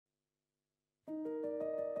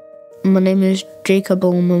My name is Jacob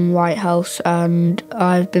Allman, Whitehouse, and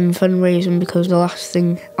I've been fundraising because the last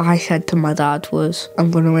thing I said to my dad was,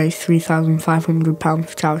 I'm going to raise £3,500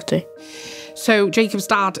 for charity. So Jacob's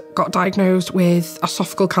dad got diagnosed with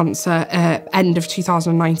esophageal cancer at end of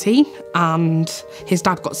 2019, and his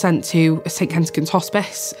dad got sent to St Kentigern's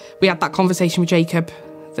hospice. We had that conversation with Jacob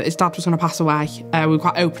that his dad was going to pass away. We were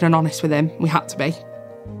quite open and honest with him. We had to be.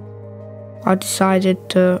 I decided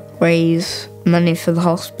to raise money for the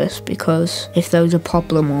hospice because if there was a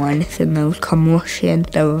problem or anything, they would come rush in.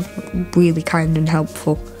 They were really kind and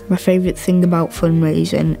helpful. My favourite thing about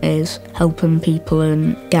fundraising is helping people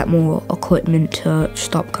and get more equipment to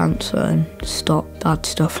stop cancer and stop bad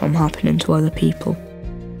stuff from happening to other people.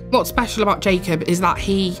 What's special about Jacob is that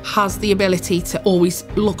he has the ability to always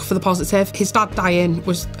look for the positive. His dad dying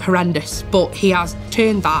was horrendous, but he has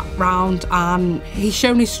turned that round and he's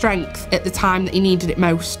shown his strength at the time that he needed it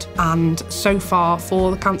most. And so far,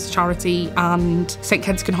 for the cancer charity and St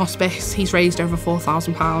Kentigern Hospice, he's raised over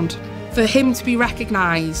 £4,000. For him to be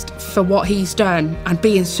recognised for what he's done and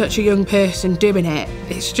being such a young person doing it,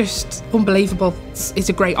 it's just unbelievable. It's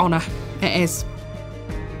a great honour, it is.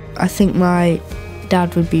 I think my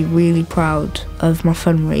dad would be really proud of my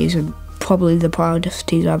fundraising, probably the proudest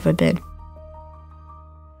he's ever been.